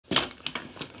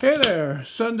Hey there,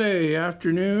 Sunday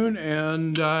afternoon,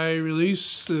 and I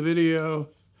released the video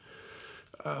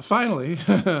finally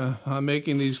on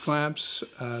making these clamps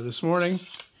this morning.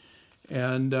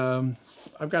 And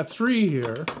I've got 3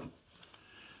 here,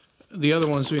 the other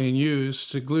one's being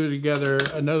used to glue together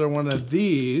another one of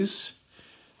these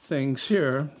things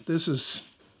here. This is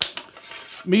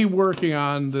me working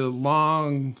on the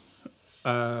long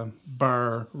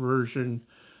bar version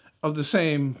of the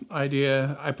same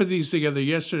idea. I put these together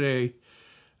yesterday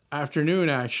afternoon,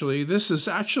 actually. This is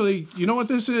actually, you know what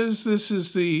this is? This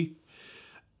is the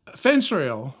fence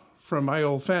rail from my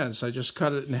old fence. I just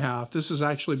cut it in half. This is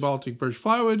actually Baltic birch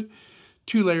plywood,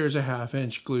 2 layers a 1/2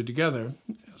 inch glued together.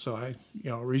 So I,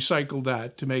 recycled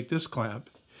that to make this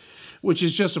clamp, which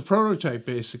is just a prototype,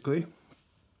 basically.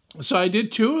 So I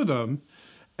did 2 of them,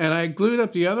 and I glued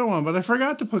up the other one, but I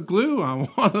forgot to put glue on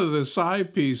one of the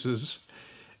side pieces.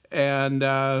 And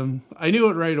I knew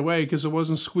it right away because it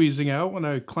wasn't squeezing out when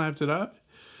I clamped it up.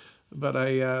 But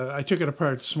I took it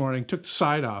apart this morning, took the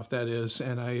side off, that is,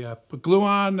 and I put glue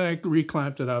on, and I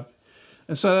reclamped it up.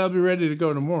 And so I'll be ready to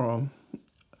go tomorrow.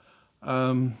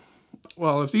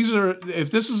 Well, if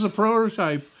this is a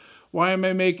prototype, why am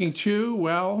I making 2?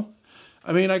 Well,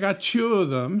 I mean, I got 2 of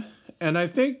them, and I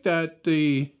think that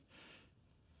the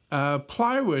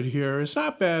plywood here is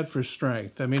not bad for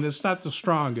strength. I mean, it's not the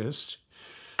strongest.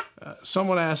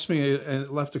 Someone asked me and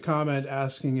left a comment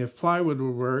asking if plywood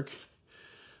would work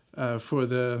for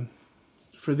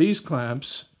these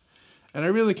clamps, and I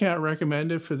really can't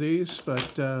recommend it for these,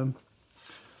 but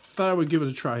thought I would give it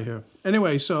a try here.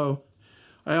 Anyway, so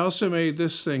I also made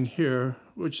this thing here,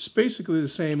 which is basically the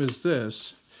same as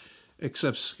this,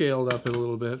 except scaled up a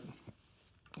little bit.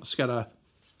 It's got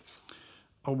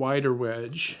a wider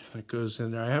wedge that goes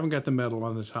in there. I haven't got the metal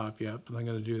on the top yet, but I'm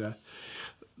going to do that.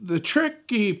 The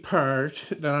tricky part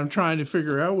that I'm trying to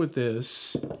figure out with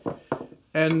this,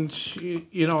 and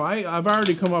I've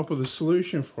already come up with a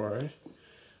solution for it,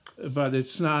 but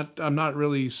I'm not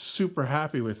really super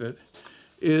happy with it,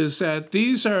 is that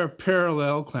these are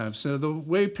parallel clamps. Now the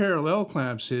way parallel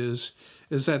clamps is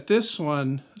that this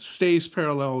one stays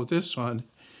parallel with this one,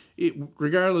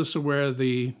 regardless of where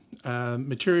the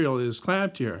material is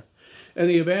clamped here. And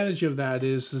the advantage of that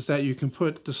is that you can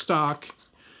put the stock.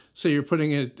 Say you're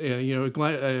putting it,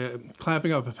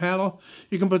 clamping up a panel,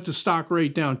 you can put the stock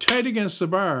right down tight against the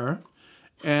bar,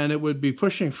 and it would be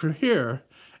pushing from here,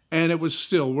 and it would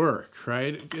still work,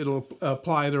 right? It'll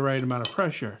apply the right amount of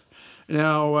pressure.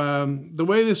 Now, the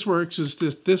way this works is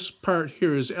this part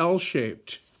here is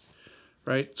L-shaped,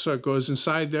 right? So it goes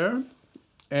inside there,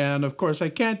 and of course I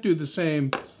can't do the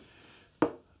same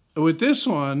with this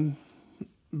one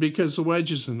because the wedge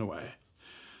is in the way.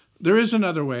 There is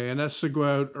another way, and that's to go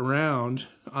out around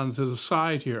onto the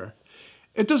side here.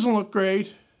 It doesn't look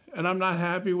great, and I'm not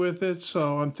happy with it,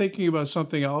 so I'm thinking about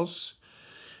something else,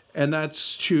 and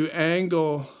that's to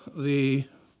angle the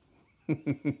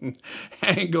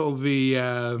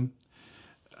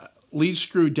lead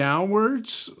screw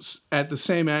downwards at the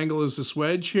same angle as this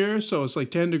wedge here, so it's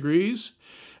like 10 degrees,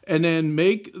 and then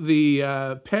make the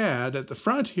pad at the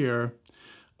front here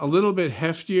a little bit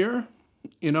heftier,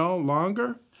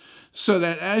 longer, so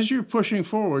that as you're pushing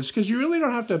forwards, because you really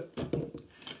don't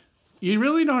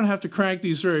have to crank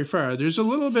these very far. There's a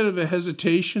little bit of a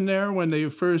hesitation there when they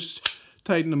first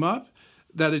tighten them up,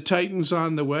 that it tightens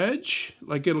on the wedge,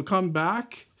 like it'll come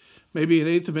back maybe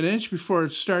 1/8 of an inch before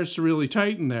it starts to really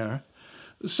tighten there.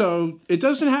 So it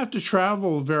doesn't have to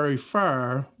travel very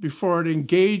far before it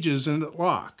engages and it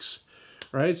locks,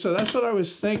 right? So that's what I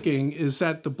was thinking, is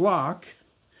that the block,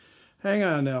 hang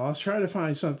on now, I'll try to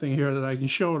find something here that I can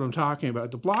show what I'm talking about.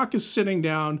 The block is sitting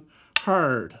down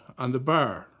hard on the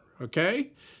bar, okay?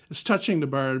 It's touching the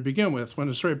bar to begin with when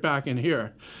it's right back in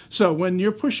here. So when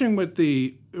you're pushing with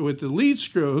the lead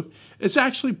screw, it's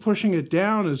actually pushing it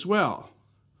down as well.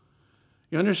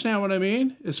 You understand what I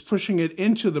mean? It's pushing it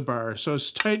into the bar, so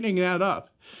it's tightening that up.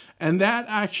 And that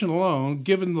action alone,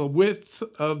 given the width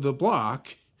of the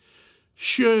block,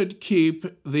 should keep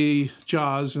the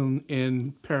jaws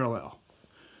in parallel.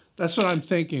 That's what I'm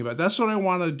thinking about. That's what I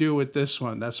want to do with this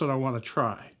one. That's what I want to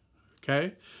try,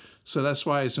 okay? So that's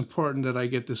why it's important that I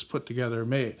get this put together and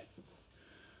made.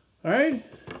 All right?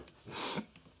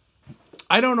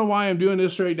 I don't know why I'm doing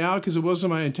this right now, because it wasn't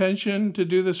my intention to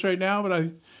do this right now, but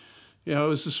it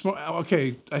was this morning.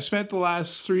 Okay, I spent the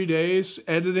last 3 days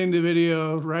editing the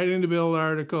video, writing the build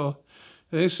article,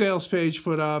 the sales page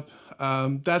put up.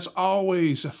 That's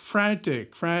always a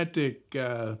frantic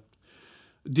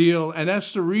deal, and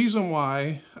that's the reason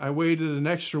why I waited an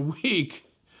extra week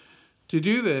to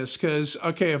do this, because,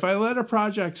 okay, if I let a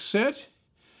project sit,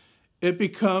 it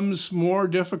becomes more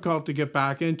difficult to get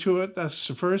back into it. That's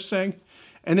the first thing.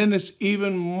 And then it's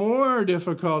even more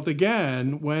difficult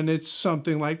again when it's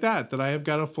something like that I have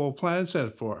got a full plan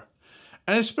set for.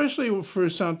 And especially for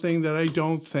something that I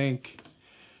don't think,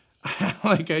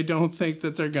 I don't think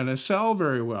that they're going to sell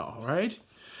very well, right?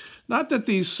 Not that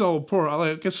these sold poor,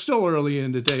 like it's still early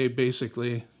in the day,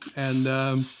 basically. And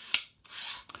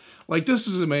like this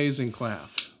is an amazing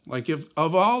clamp. Like if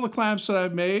of all the clamps that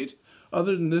I've made,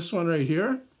 other than this one right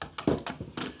here,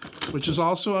 which is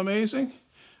also amazing,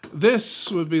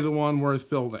 this would be the one worth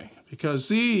building. Because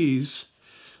these,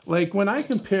 like when I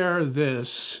compare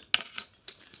this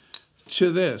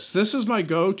to this is my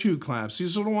go-to clamps.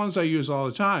 These are the ones I use all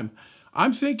the time.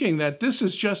 I'm thinking that this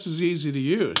is just as easy to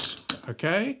use,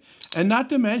 okay? And not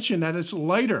to mention that it's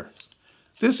lighter.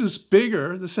 This is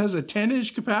bigger. This has a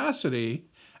 10-inch capacity,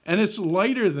 and it's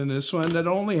lighter than this one that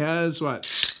only has, what,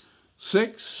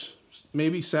 6,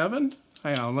 maybe 7?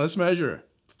 Hang on, let's measure.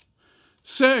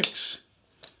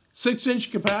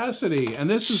 6-inch capacity, and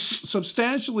this is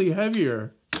substantially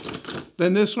heavier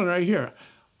than this one right here.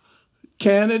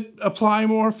 Can it apply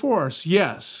more force?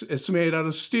 Yes, it's made out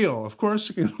of steel. Of course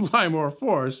it can apply more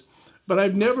force, but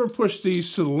I've never pushed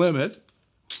these to the limit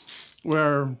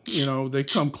where, you know, they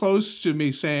come close to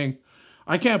me saying,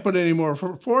 I can't put any more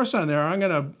force on there.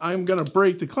 I'm gonna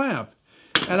break the clamp.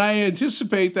 And I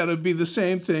anticipate that it'd be the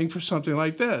same thing for something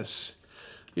like this.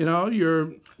 You know,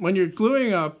 when you're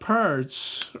gluing up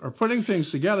parts or putting things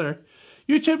together,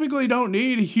 you typically don't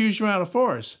need a huge amount of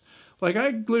force. Like I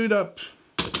glued up,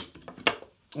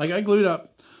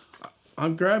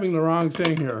 I'm grabbing the wrong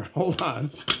thing here. Hold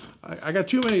on. I got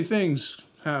too many things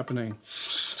happening.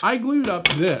 I glued up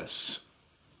this,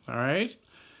 all right,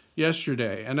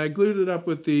 yesterday. And I glued it up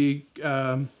with the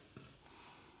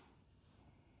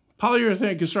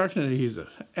polyurethane construction adhesive.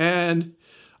 And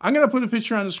I'm going to put a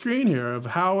picture on the screen here of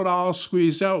how it all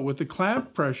squeezed out with the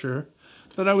clamp pressure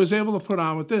that I was able to put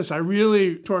on with this. I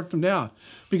really torqued them down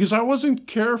because I wasn't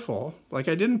careful. Like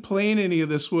I didn't plane any of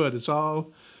this wood. It's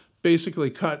all basically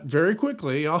cut very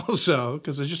quickly also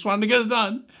because I just wanted to get it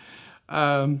done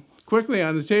quickly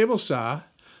on the table saw.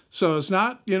 So it's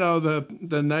not, you know,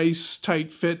 the nice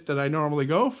tight fit that I normally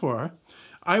go for.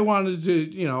 I wanted to,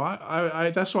 you know,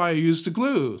 that's why I used the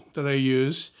glue that I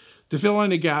used to fill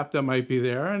in a gap that might be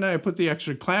there. And I put the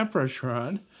extra clamp pressure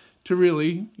on to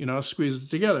really, you know, squeeze it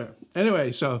together.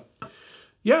 Anyway, so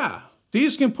yeah,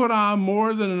 these can put on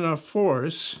more than enough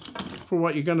force for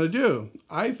what you're gonna do,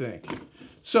 I think.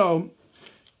 So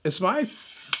it's my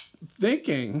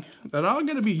thinking that I'm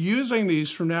gonna be using these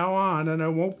from now on and I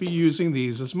won't be using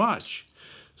these as much.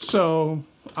 So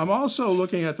I'm also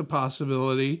looking at the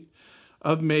possibility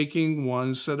of making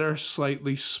ones that are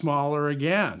slightly smaller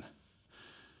again.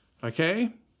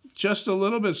 Okay, just a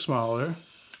little bit smaller,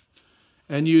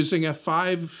 and using a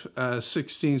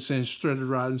 5/16" threaded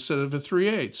rod instead of a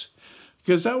 3/8.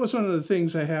 Because that was one of the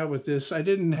things I had with this. I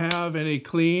didn't have any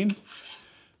clean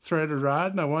threaded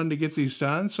rod, and I wanted to get these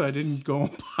done, so I didn't go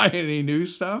and buy any new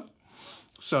stuff.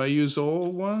 So I used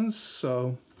old ones.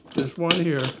 So there's one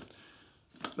here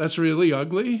that's really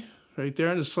ugly right there,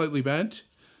 and it's slightly bent,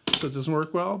 so it doesn't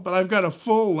work well. But I've got a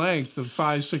full length of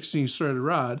 5/16" threaded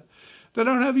rod that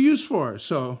I don't have use for.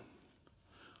 So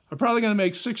I'm probably going to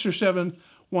make 6 or 7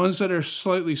 ones that are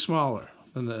slightly smaller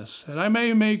than this. And I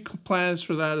may make plans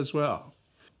for that as well.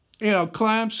 You know,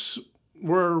 clamps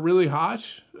were really hot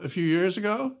a few years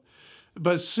ago.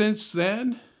 But since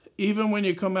then, even when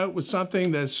you come out with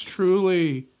something that's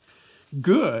truly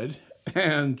good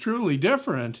and truly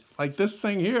different, like this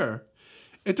thing here,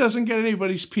 it doesn't get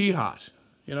anybody's pee hot.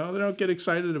 You know, they don't get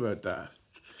excited about that.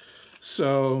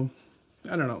 So,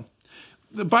 I don't know.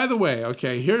 By the way,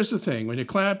 okay, here's the thing. When you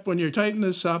tighten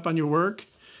this up on your work,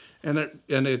 and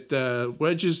it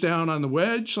wedges down on the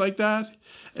wedge like that,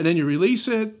 and then you release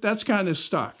it, that's kind of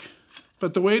stuck.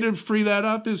 But the way to free that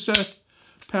up is to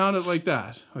pound it like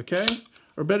that, okay?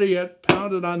 Or better yet,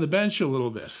 pound it on the bench a little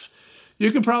bit.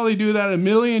 You can probably do that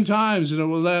 1,000,000 times and it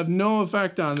will have no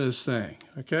effect on this thing,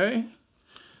 okay?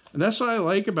 And that's what I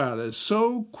like about it. It's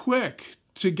so quick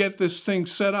to get this thing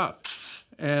set up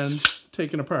and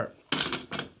taken apart.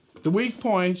 The weak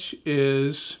point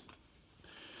is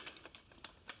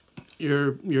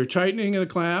you're tightening the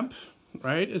clamp,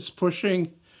 right? It's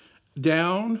pushing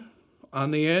down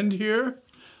on the end here.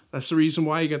 That's the reason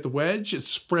why you get the wedge. It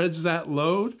spreads that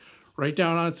load right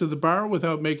down onto the bar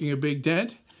without making a big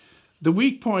dent. The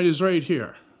weak point is right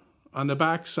here on the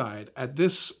back side at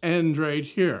this end right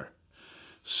here.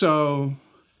 So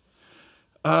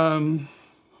the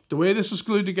way this is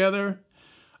glued together,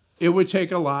 it would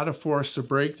take a lot of force to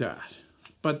break that.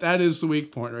 But that is the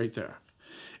weak point right there.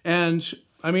 And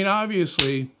I mean,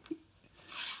 obviously,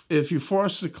 if you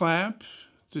force the clamp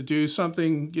to do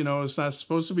something, you know, it's not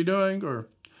supposed to be doing, or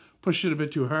push it a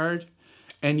bit too hard,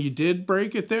 and you did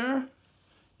break it there,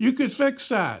 you could fix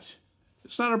that.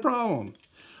 It's not a problem.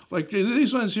 Like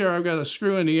these ones here, I've got a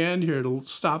screw in the end here to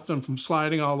stop them from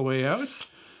sliding all the way out.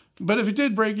 But if it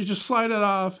did break, you just slide it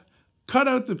off, cut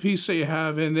out the piece that you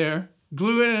have in there,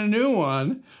 glue in a new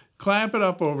one, clamp it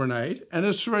up overnight, and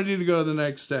it's ready to go the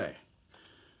next day.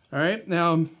 All right,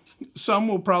 now some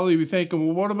will probably be thinking,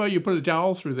 well, what about you put a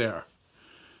dowel through there?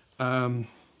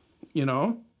 You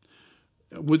know,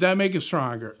 would that make it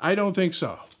stronger? I don't think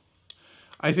so.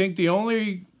 I think the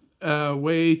only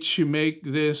way to make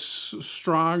this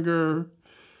stronger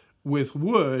with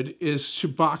wood is to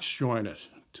box joint it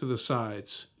to the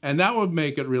sides. And that would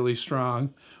make it really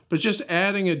strong. But just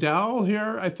adding a dowel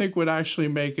here, I think would actually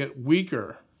make it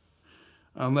weaker,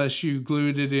 unless you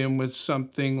glued it in with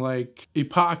something like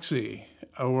epoxy,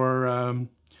 or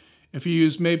if you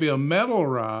use maybe a metal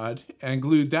rod and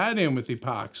glued that in with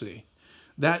epoxy,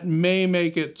 that may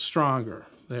make it stronger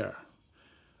there.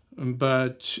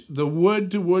 But the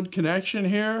wood-to-wood connection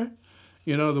here,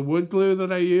 you know, the wood glue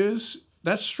that I use,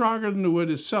 that's stronger than the wood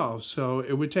itself, so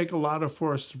it would take a lot of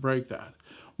force to break that.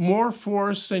 More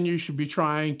force than you should be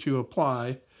trying to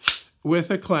apply with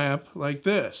a clamp like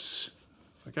this,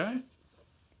 okay?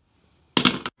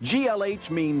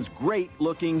 GLH means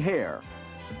great-looking hair.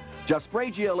 Just spray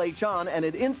GLH on and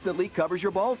it instantly covers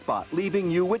your bald spot,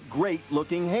 leaving you with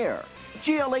great-looking hair.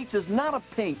 GLH is not a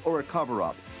paint or a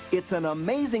cover-up. It's an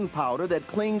amazing powder that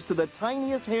clings to the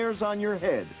tiniest hairs on your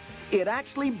head. It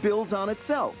actually builds on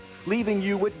itself, leaving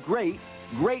you with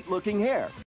great-looking hair.